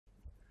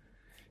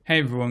Hey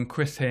everyone,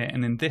 Chris here,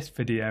 and in this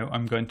video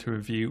I'm going to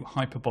review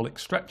hyperbolic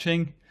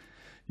stretching.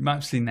 You might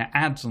have seen their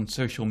ads on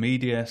social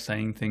media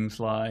saying things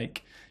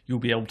like you'll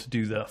be able to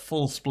do the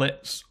full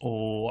splits,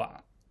 or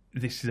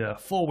this is a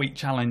 4-week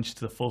challenge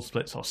to the full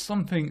splits, or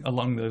something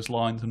along those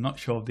lines. I'm not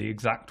sure of the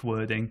exact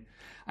wording,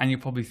 and you're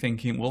probably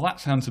thinking, well, that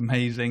sounds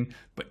amazing,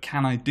 but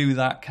can I do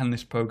that? Can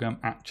this program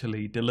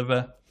actually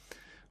deliver?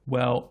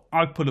 Well,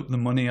 I've put up the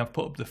money, I've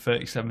put up the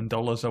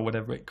 $37 or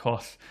whatever it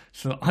costs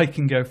so that I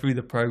can go through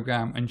the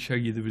program and show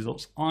you the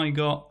results I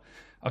got.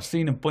 I've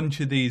seen a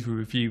bunch of these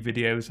review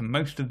videos and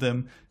most of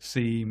them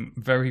seem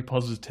very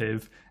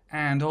positive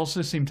and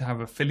also seem to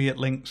have affiliate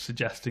links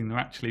suggesting they're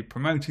actually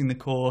promoting the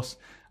course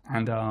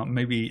and are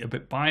maybe a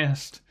bit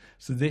biased.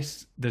 So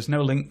there's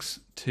no links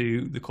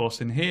to the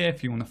course in here.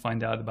 If you want to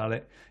find out about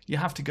it, you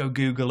have to go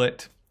Google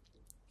it.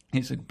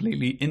 It's a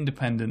completely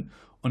independent,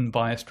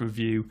 unbiased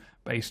review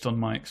based on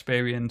my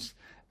experience,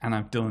 and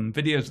I've done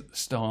videos at the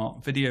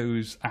start,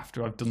 videos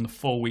after I've done the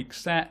 4-week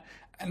set,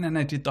 and then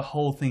I did the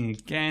whole thing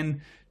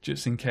again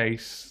just in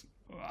case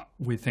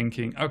we're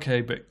thinking,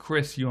 okay, but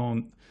Chris,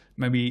 you're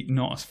maybe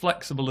not as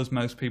flexible as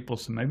most people,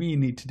 so maybe you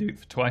need to do it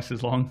for twice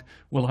as long.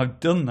 Well, I've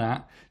done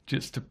that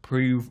just to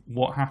prove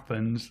what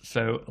happens,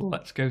 so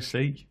let's go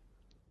see.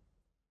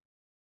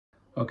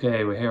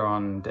 Okay, we're here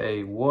on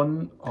day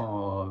 1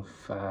 of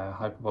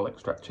hyperbolic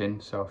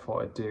stretching, so I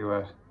thought I'd do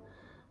a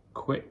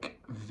quick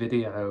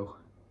video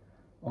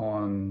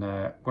on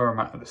where I'm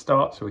at the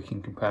start so we can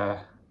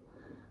compare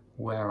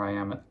where I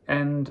am at the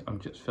end. I'm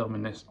just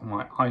filming this on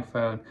my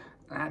iPhone.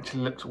 It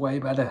actually looks way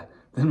better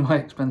than my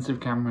expensive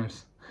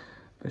cameras,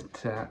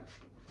 but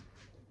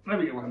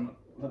maybe it won't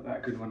look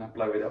that good when I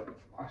blow it up.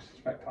 I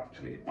suspect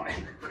actually it might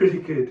look pretty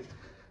good.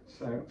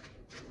 So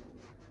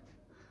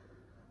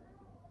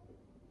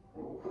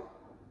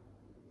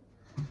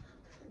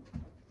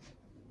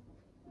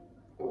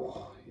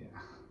oh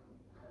yeah,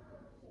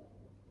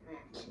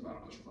 that's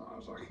about as far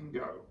as I can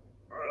go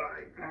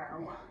right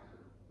now.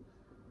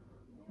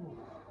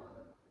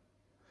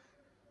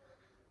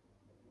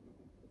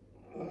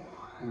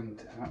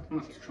 And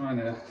let's try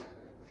the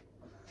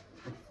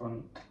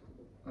front,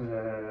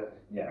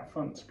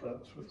 front split,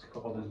 that's what it's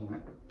called, isn't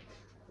it?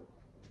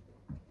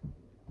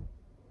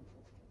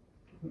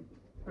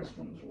 This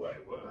one's way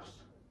worse.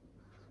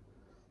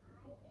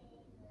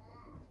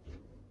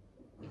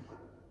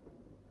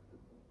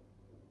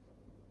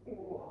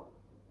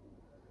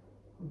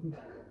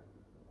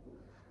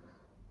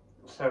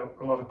 So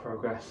a lot of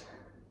progress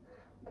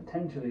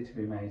potentially to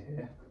be made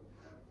here.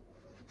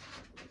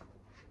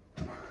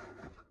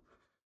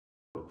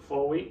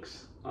 4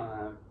 weeks,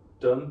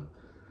 done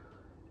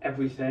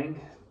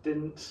everything,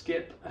 didn't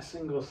skip a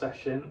single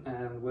session,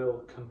 and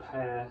we'll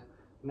compare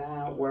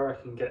now where I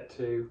can get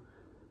to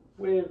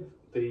with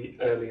the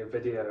earlier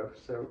video.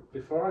 So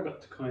before I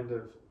got to kind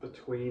of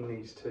between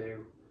these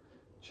two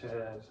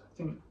chairs, I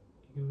think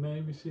you can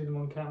maybe see them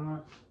on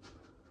camera.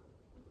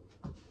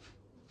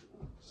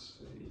 Let's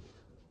see.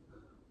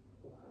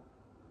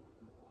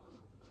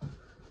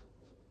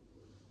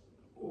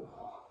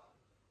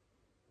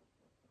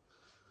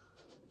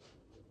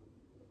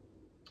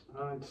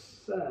 I'd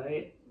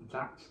say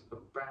that's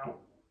about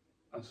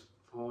as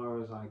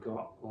far as I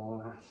got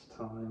last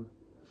time.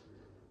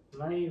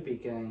 Maybe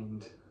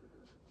gained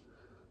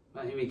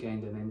an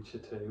inch or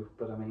two,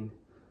 but I mean,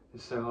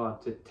 it's so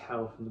hard to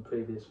tell from the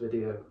previous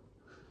video.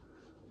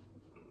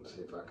 Let's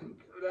see if I can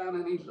go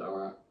down any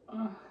lower.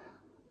 I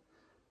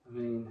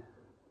mean,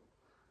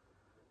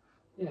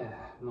 yeah,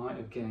 might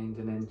have gained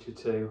an inch or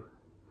two,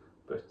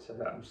 but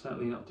I'm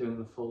certainly not doing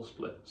the full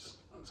splits.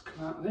 Let's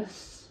come out of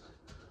this.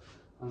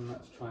 And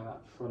let's try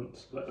that front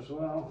split as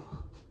well.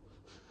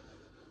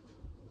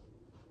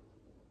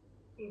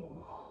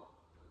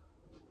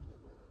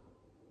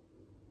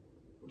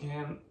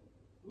 Again,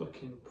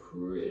 looking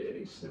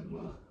pretty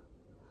similar.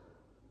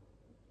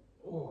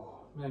 Oh,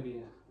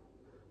 maybe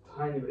a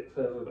tiny bit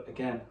further, but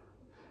again,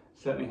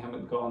 certainly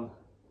haven't gone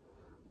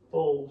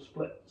full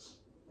splits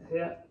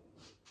here.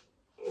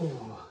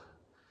 Oh,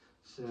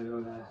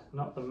 so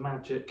not the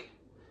magic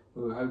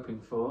we were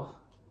hoping for.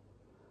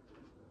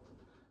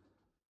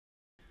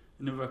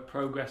 Another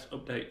progress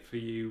update for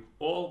you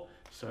all.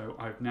 So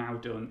I've now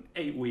done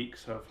 8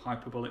 weeks of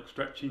hyperbolic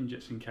stretching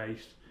just in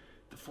case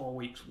the 4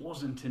 weeks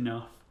wasn't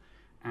enough.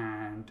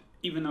 And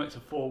even though it's a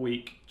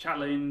 4-week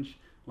challenge,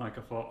 like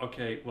I thought,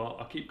 okay, well,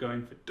 I'll keep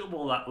going for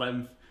double that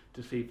length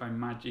to see if I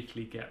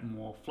magically get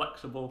more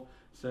flexible.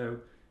 So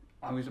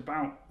I was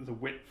about the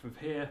width of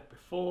here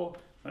before.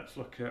 Let's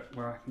look at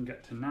where I can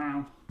get to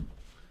now.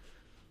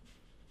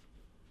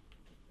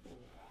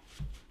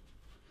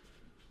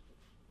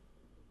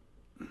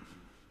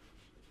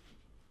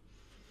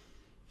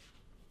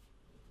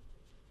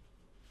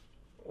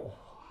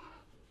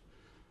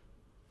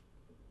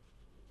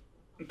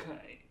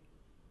 Okay,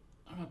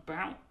 I'm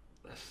about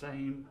the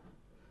same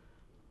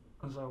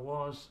as I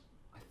was.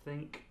 I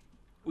think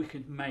we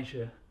could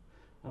measure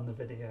on the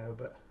video,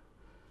 but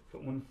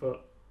got one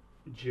foot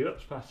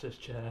just past this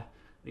chair,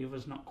 the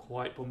other's not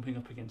quite bumping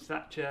up against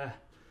that chair.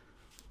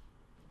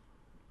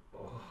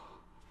 Oh.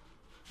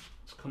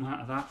 come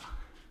out of that,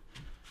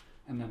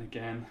 and then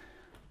again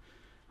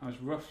I was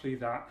roughly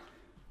that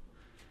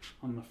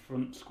on the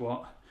front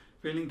squat.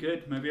 Feeling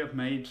good. Maybe I've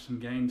made some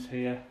gains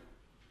here.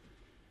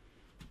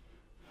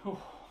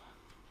 Oh.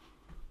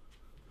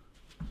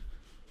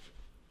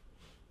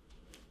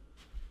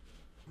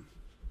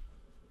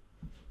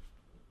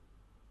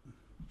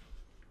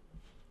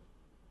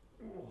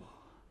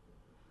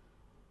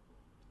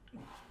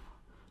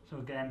 So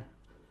again,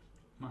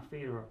 my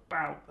feet are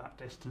about that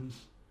distance.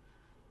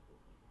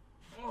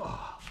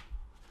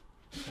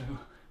 So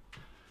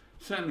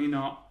certainly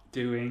not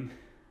doing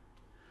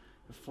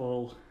the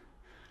full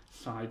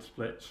side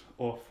splits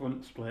or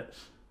front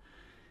splits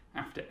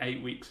after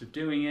 8 weeks of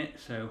doing it.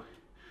 So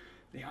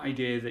the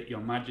idea that you're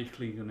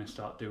magically going to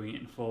start doing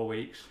it in 4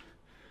 weeks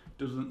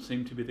doesn't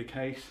seem to be the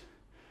case.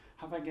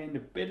 Have I gained a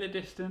bit of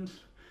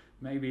distance?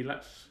 Maybe.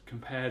 Let's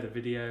compare the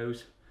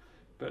videos,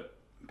 but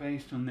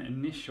based on the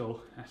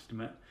initial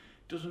estimate,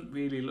 it doesn't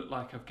really look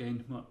like I've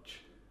gained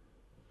much.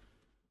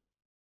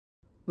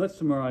 Let's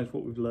summarise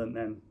what we've learnt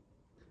then.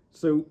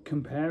 So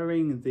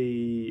comparing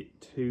the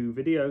two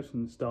videos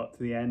from the start to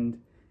the end,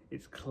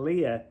 it's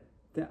clear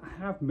that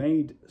I have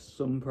made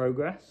some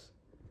progress.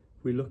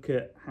 If we look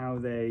at how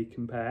they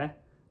compare,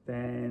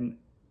 then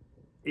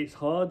it's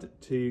hard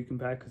to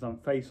compare because I'm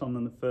face on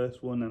in the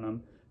first one and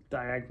I'm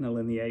diagonal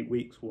in the 8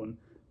 weeks one,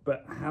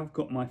 but I have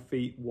got my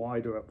feet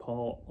wider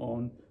apart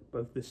on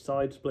both the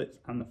side splits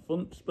and the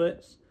front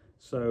splits.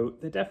 So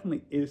there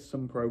definitely is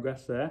some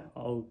progress there.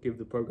 I'll give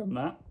the program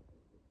that.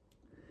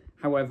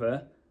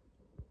 However,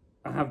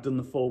 I have done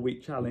the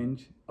 4-week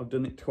challenge. I've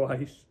done it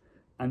twice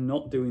and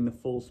not doing the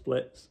full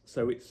splits.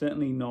 So it's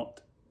certainly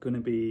not going to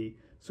be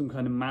some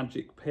kind of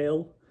magic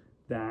pill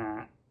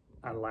that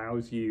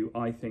allows you,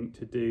 I think,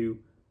 to do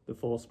the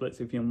full splits.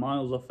 If you're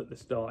miles off at the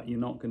start, you're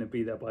not going to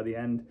be there by the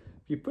end.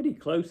 If you're pretty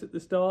close at the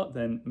start,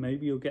 then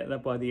maybe you'll get there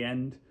by the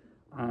end.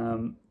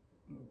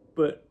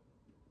 But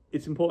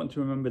it's important to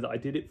remember that I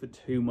did it for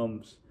 2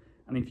 months.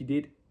 And if you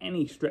did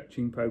any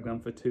stretching program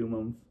for 2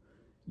 months,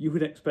 you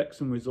would expect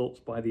some results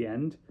by the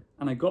end.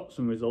 And I got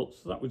some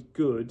results, so that was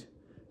good.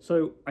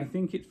 So I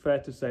think it's fair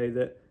to say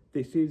that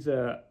this is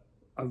a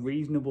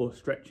reasonable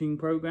stretching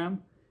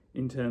program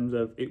in terms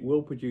of it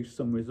will produce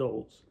some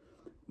results.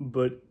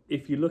 But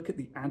if you look at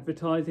the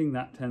advertising,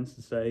 that tends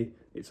to say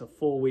it's a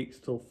 4 weeks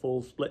till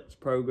full splits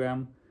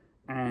program.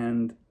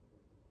 And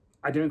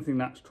I don't think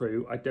that's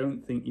true. I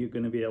don't think you're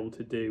going to be able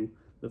to do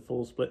the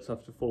full splits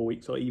after 4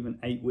 weeks or even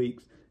 8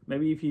 weeks.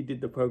 Maybe if you did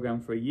the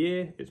program for a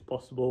year, it's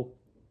possible,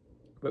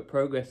 but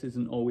progress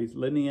isn't always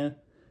linear.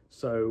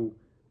 So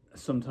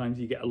sometimes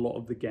you get a lot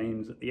of the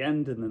gains at the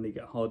end and then they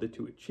get harder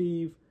to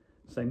achieve.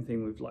 Same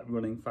thing with like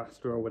running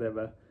faster or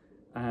whatever.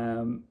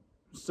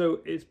 So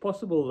it's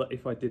possible that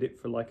if I did it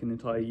for like an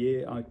entire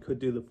year, I could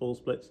do the full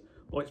splits,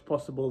 or it's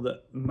possible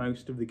that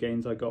most of the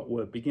gains I got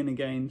were beginner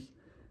gains.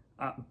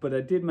 But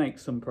I did make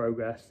some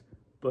progress,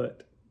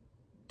 but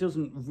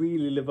doesn't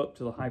really live up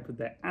to the hype of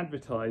their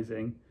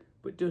advertising,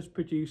 but does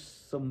produce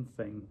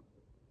something.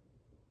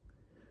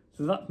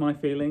 So that's my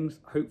feelings.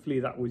 Hopefully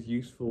that was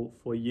useful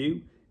for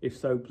you. If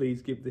so,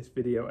 please give this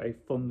video a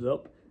thumbs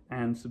up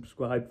and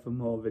subscribe for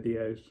more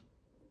videos.